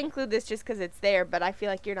I'll include this just because it's there, but I feel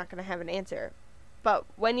like you're not going to have an answer. But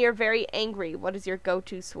when you're very angry, what is your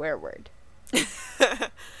go-to swear word?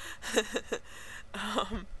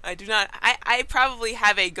 I do not. I probably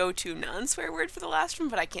have a go-to non-swear word for the last one,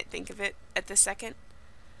 but I can't think of it at this second.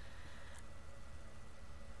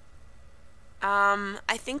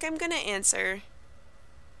 I think I'm gonna answer.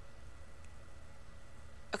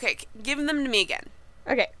 Okay, give them to me again.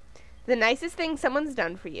 Okay. The nicest thing someone's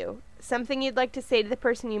done for you. Something you'd like to say to the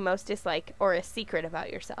person you most dislike, or a secret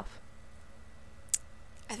about yourself.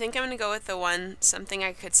 I think I'm gonna go with the one, something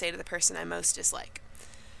I could say to the person I most dislike.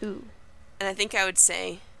 Ooh. And I think I would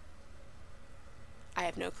say, I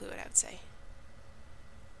have no clue what I would say.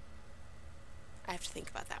 I have to think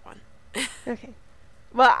about that one. Okay.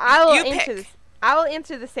 Well, I will pick.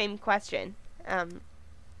 answer the same question. And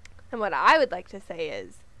what I would like to say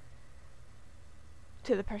is,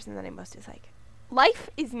 to the person that I most dislike, life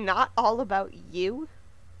is not all about you,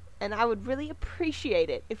 and I would really appreciate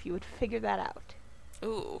it if you would figure that out.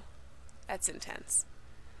 Ooh, that's intense.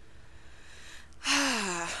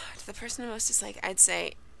 To the person I most dislike, I'd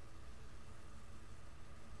say,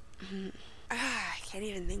 I can't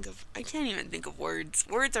even think of words.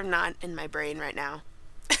 Words are not in my brain right now.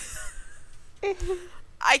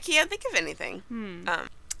 I can't think of anything.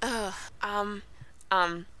 I'm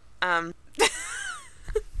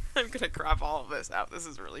gonna crop all of this out. This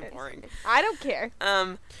is really boring. I don't care.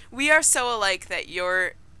 We are so alike that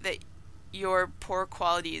your poor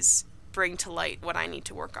qualities bring to light what I need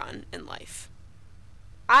to work on in life.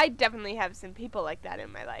 I definitely have some people like that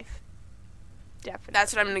in my life. Definitely.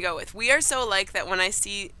 That's what I'm gonna go with. We are so alike that when I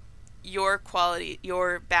see your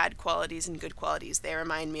bad qualities and good qualities, they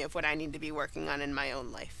remind me of what I need to be working on in my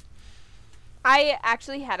own life. I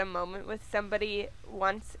actually had a moment with somebody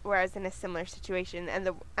once where I was in a similar situation, and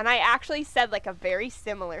I actually said like a very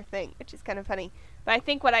similar thing, which is kind of funny. But I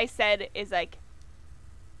think what I said is like,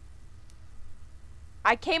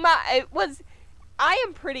 I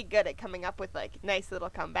am pretty good at coming up with like nice little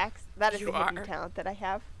comebacks. That is a hidden talent that I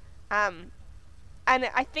have. And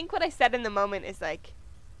I think what I said in the moment is like,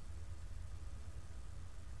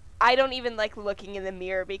 I don't even like looking in the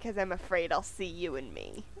mirror because I'm afraid I'll see you and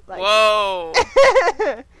me. Like, whoa.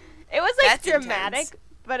 It was like That's dramatic, intense.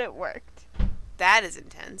 but it worked. That is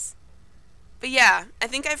intense. But yeah, I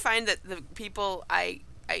think I find that the people I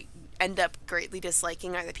end up greatly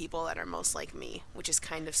disliking are the people that are most like me, which is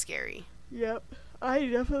kind of scary. Yep. I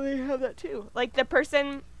definitely have that too. Like the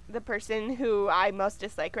person who I most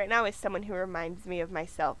dislike right now is someone who reminds me of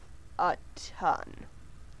myself a ton.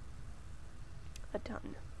 A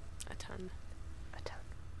ton. A ton. A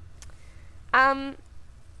ton.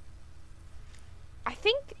 I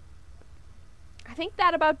think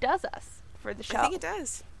that about does us for the show. I think it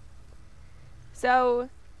does. So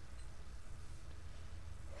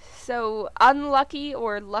unlucky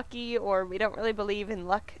or lucky or we don't really believe in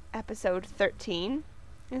luck episode 13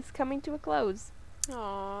 is coming to a close.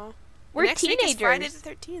 Aww. We're Next teenagers. week is Friday the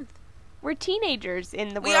 13th. We're teenagers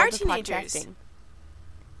in the We world are of teenagers. podcasting.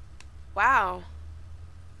 Wow.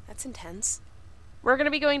 That's intense. We're going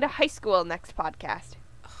to be going to high school next podcast.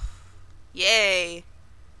 Yay.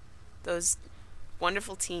 Those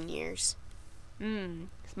wonderful teen years.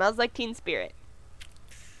 Smells like teen spirit.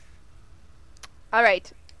 All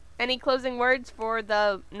right. Any closing words for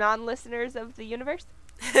the non-listeners of the universe?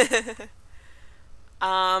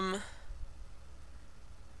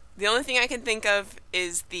 The only thing I can think of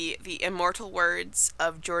is the immortal words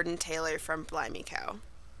of Jordan Taylor from Blimey Cow.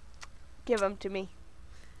 Give them to me.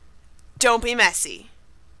 Don't be messy.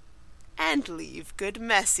 And leave good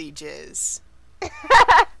messages.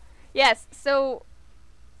 Yes, so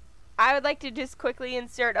I would like to just quickly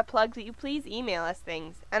insert a plug that you please email us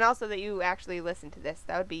things, and also that you actually listen to this.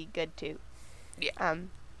 That would be good too. Yeah.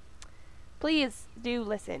 Please do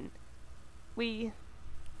listen. We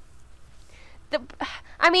will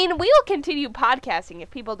continue podcasting if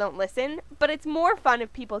people don't listen, but it's more fun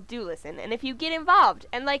if people do listen, and if you get involved.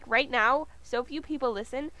 And like right now, so few people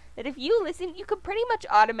listen, that if you listen, you could pretty much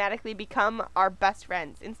automatically become our best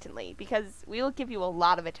friends instantly, because we will give you a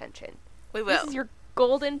lot of attention. We will. This is your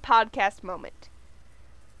golden podcast moment.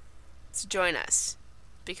 So join us,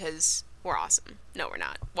 because we're awesome. No, we're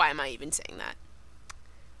not. Why am I even saying that?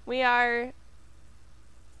 We are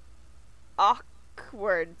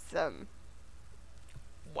awkwardsome.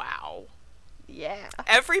 Wow. Yeah.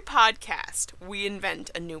 Every podcast, we invent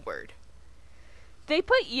a new word. They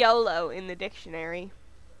put YOLO in the dictionary.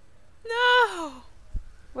 No.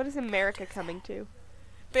 What is America coming to?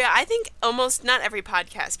 But yeah, I think almost not every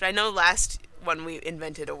podcast, but I know last one we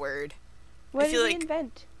invented a word. What did we like,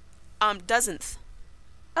 invent? Doesn't.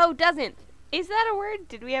 Oh, doesn't. Is that a word?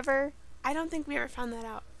 Did we ever? I don't think we ever found that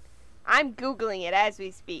out. I'm Googling it as we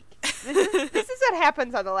speak. This is what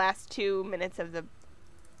happens on the last 2 minutes of the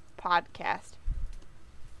podcast.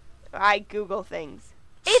 I Google things.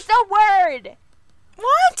 It's a word!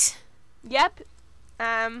 What? Yep.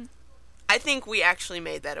 I think we actually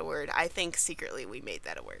made that a word. I think secretly we made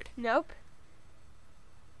that a word. Nope.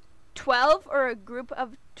 12 or a group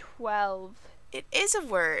of 12. It is a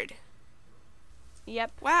word.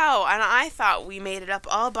 Yep. Wow, and I thought we made it up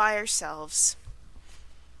all by ourselves.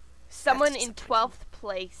 Someone in 12th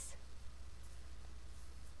place.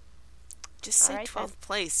 Just say Alright, 12th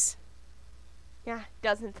place. Yeah,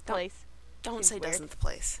 dozenth place. Don't say weird. dozenth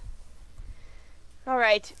place.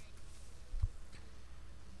 Alright.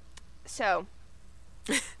 So,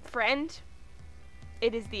 friend,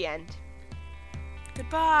 it is the end.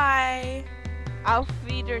 Goodbye. Auf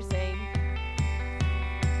Wiedersehen.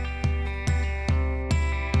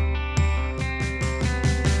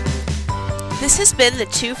 This has been the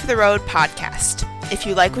Two for the Road podcast. If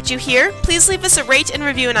you like what you hear, please leave us a rate and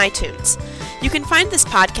review in iTunes. You can find this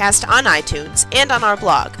podcast on iTunes and on our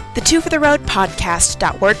blog,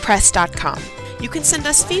 the2fortheroadpodcast.wordpress.com. You can send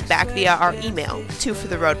us feedback via our email,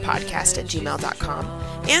 twofortheroadpodcast@gmail.com,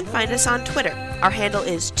 and find us on Twitter. Our handle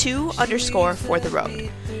is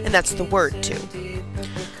 2_for_the_road, and that's the word 2.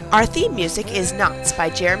 Our theme music is Knots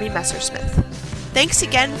by Jeremy Messersmith. Thanks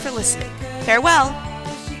again for listening. Farewell!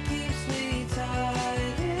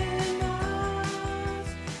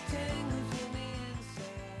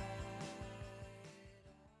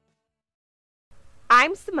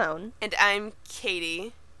 I'm Simone. And I'm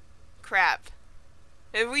Katie. Crap.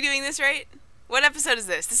 Are we doing this right? What episode is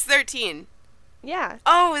this? This is 13. Yeah.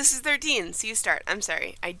 Oh, this is 13. So you start. I'm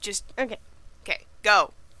sorry. Okay. Okay,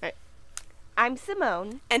 go. I'm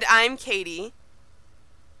Simone. And I'm Katie.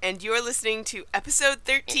 And you're listening to episode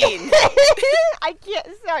 13. I can't.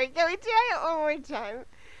 Sorry. Can we try it one more time?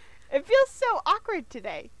 It feels so awkward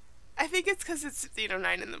today. I think it's because it's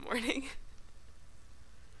 9 in the morning.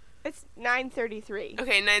 It's 9:33.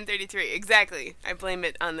 Okay, 9:33. Exactly. I blame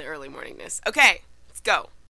it on the early morningness. Okay, let's go.